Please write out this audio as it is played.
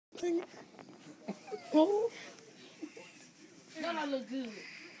thing. Oh. Don't I look good?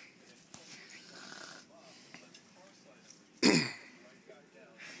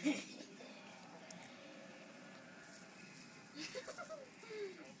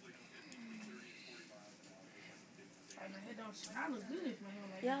 I look good if my hair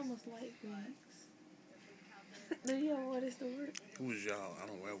like Y'all must like wigs. Do y'all wear this to work? Who's y'all? I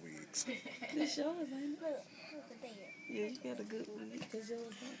don't wear wigs. This yours, ain't it? Look at that. Yeah, you got a good wig, because yours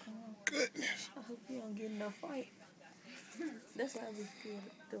don't come off. Goodness. I hope you don't get in a fight. That's why I be scared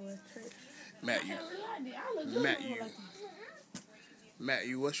to do a church. Matt, you. I look good. Matt, you. Matt,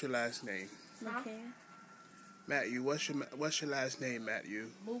 you. What's your last name? McCann. Matt, you. What's your last name, Matt?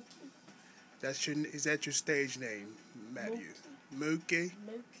 You. Mooky. Is that your stage name, Matt? You. Mooky.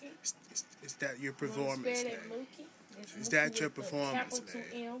 Mooky. Is that your performance name? Is Mooky that your with the performance capital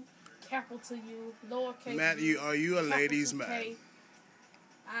name? M, capital U, lowercase Matthew, are you a ladies' man? K.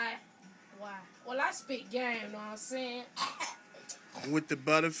 Why? Well, I speak game, know what I'm saying? With the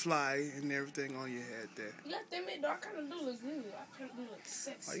butterfly and everything on your head there. You got them in, though. I kind of do look good. I kind of do look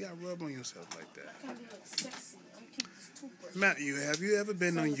sexy. Why you gotta rub on yourself like that? I kind of do look sexy. I'm keep this toothbrush. Matthew, have you ever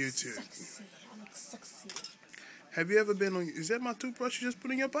been on YouTube? Sexy. I look sexy. Have you ever been on... Is that my toothbrush you just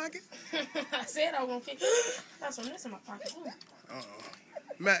put in your pocket? I said I was going to keep... That's some this in my pocket. Ooh. Uh-oh.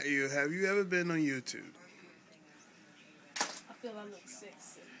 Matthew, have you ever been on YouTube? I feel I look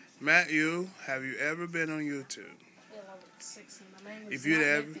sexy. Matthew, have you ever been on YouTube? I feel I look sexy. My name is If you'd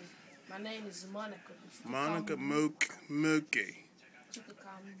ever... My name is Monica. Monica Mooky. You can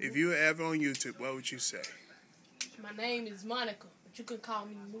call me If you were ever on YouTube, what would you say? My name is Monica, but you can call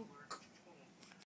me Mooky.